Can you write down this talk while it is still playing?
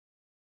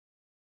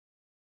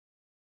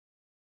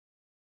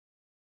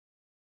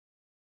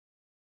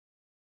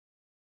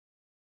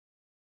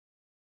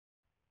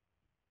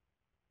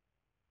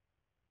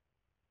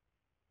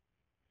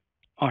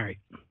All right,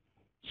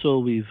 so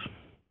we've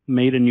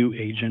made a new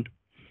agent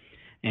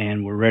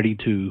and we're ready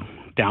to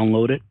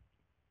download it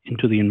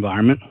into the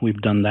environment. We've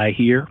done that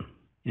here,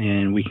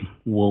 and we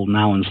will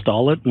now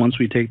install it once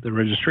we take the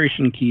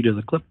registration key to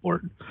the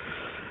clipboard,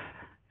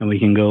 and we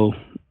can go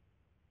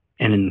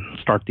and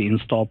start the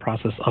install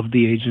process of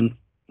the agent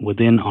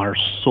within our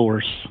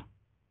source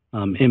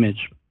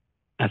image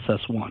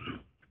SS1.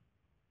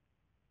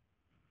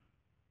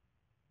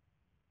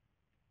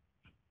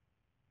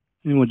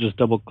 And we'll just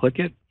double click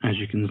it. As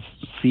you can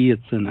see,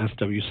 it's in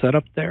SW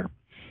setup there,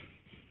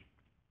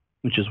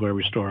 which is where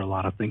we store a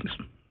lot of things.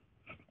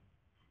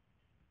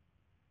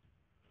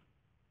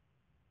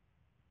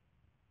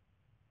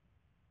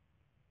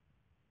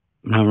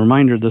 Now,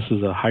 reminder, this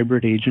is a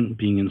hybrid agent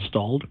being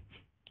installed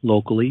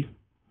locally.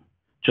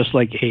 Just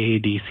like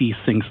AADC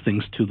syncs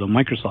things to the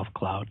Microsoft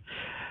Cloud,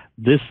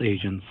 this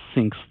agent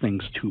syncs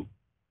things to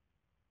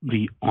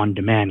the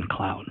on-demand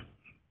cloud.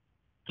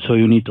 So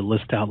you need to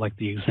list out, like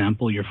the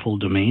example, your full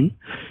domain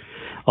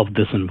of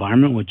this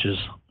environment, which is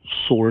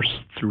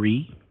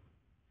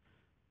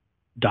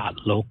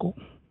source3.local.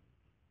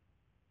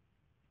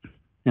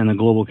 And the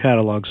global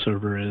catalog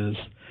server is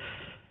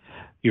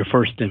your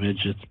first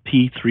image. It's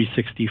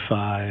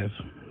P365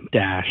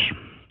 dash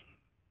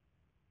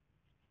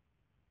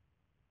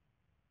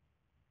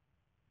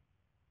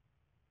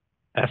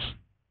S.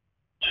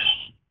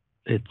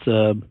 It's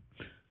go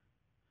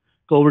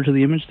over to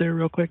the image there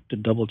real quick to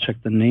double check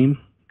the name,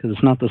 because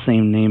it's not the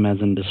same name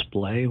as in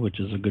display, which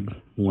is a good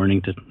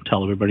warning to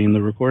tell everybody in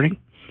the recording.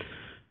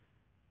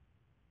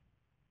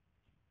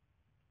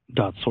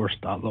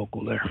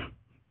 .source.local there.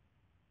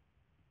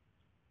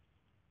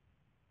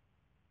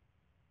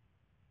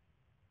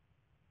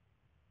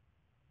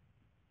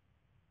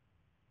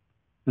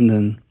 And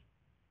then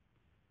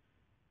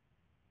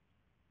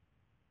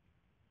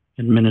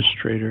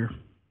administrator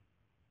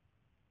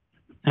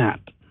at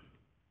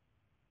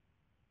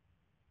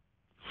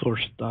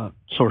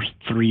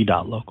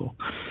source3.local.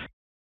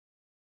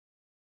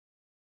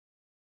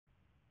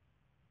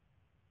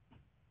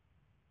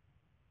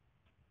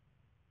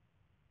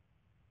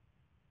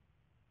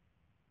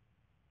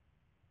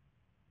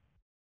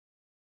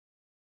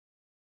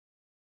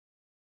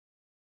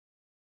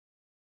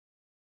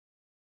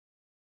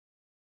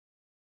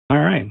 All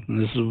right,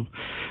 this is,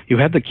 you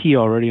had the key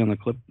already on the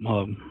clip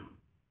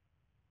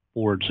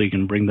board, so you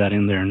can bring that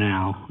in there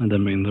now, and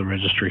then bring the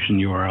registration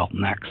URL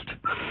next.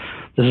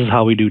 This is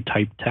how we do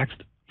type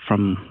text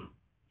from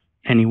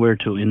anywhere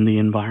to in the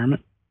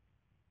environment.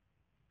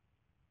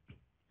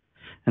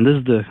 And this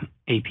is the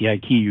API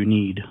key you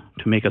need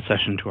to make a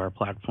session to our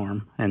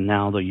platform. And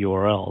now the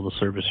URL, the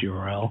service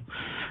URL,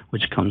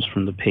 which comes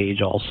from the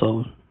page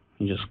also.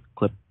 You just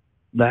click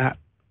that.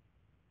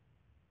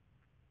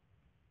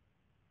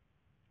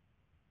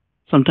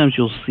 Sometimes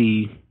you'll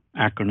see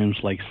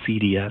acronyms like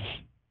CDS.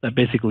 That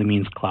basically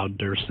means Cloud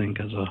DirSync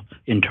as an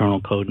internal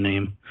code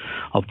name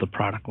of the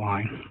product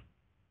line.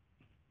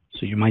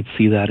 So you might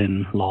see that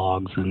in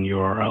logs and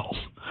URLs.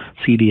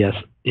 CDS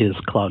is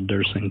Cloud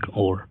DirSync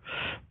or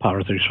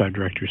Power 35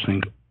 Directory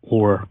Sync,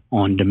 or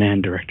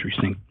On-Demand Directory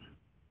Sync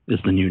is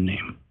the new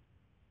name.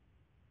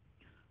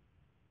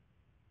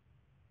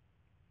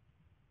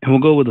 And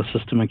we'll go with a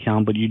system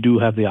account, but you do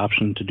have the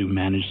option to do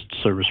managed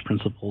service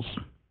principals.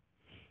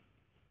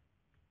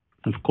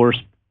 Of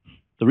course,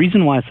 the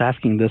reason why it's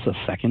asking this a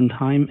second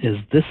time is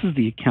this is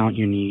the account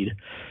you need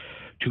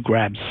to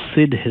grab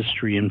SID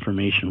history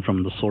information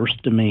from the source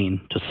domain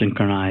to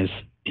synchronize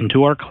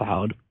into our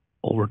cloud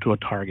over to a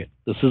target.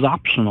 This is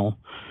optional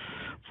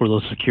for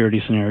those security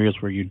scenarios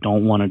where you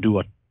don't want to do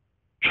a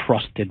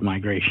trusted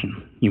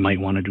migration. You might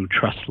want to do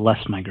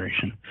trustless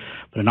migration.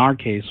 But in our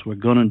case, we're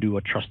going to do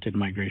a trusted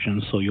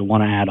migration, so you'll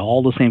want to add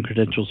all the same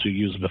credentials you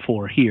used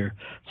before here,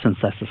 since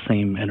that's the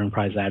same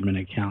enterprise admin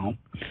account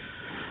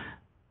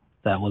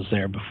that was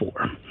there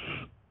before.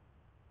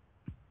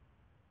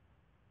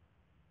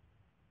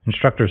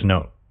 Instructor's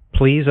note: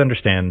 please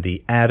understand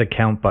the Add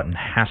Account button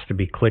has to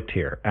be clicked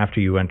here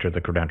after you enter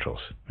the credentials.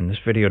 In this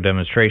video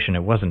demonstration,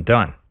 it wasn't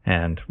done,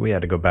 and we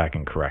had to go back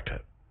and correct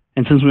it.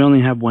 And since we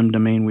only have one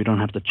domain, we don't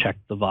have to check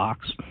the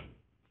box,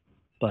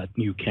 but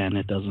you can.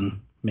 It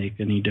doesn't make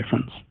any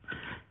difference.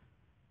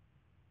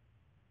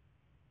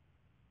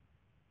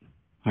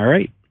 All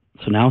right,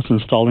 so now it's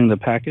installing the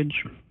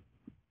package,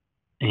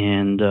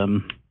 and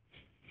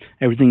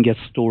everything gets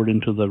stored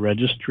into the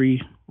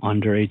registry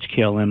under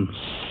HKLM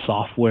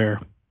software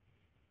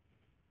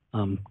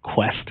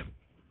Quest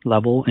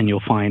level, and you'll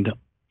find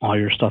all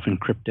your stuff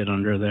encrypted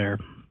under there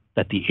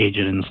that the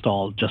agent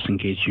installed, just in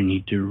case you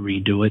need to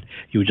redo it.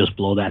 You would just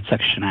blow that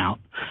section out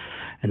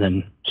and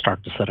then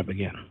start the setup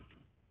again.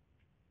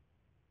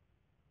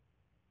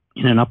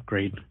 In an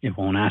upgrade, it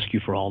won't ask you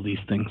for all these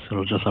things.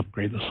 It'll just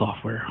upgrade the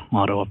software,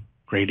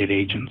 auto-upgraded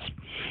agents.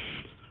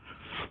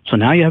 So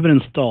now you have it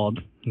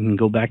installed. You can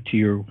go back to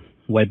your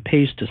web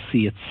page to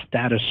see its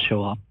status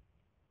show up.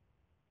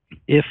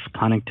 If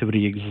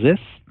connectivity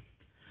exists,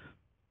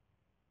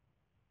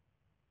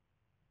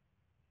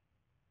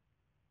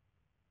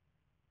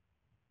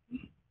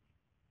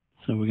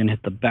 so So we're going to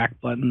hit the back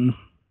button.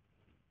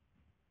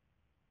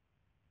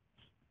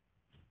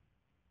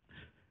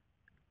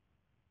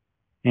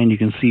 And you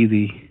can see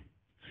the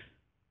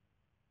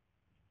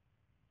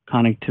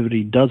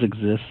connectivity does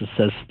exist. It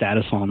says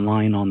status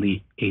online on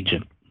the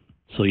agent.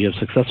 So you have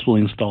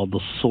successfully installed the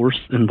source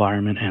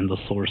environment and the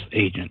source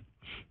agent.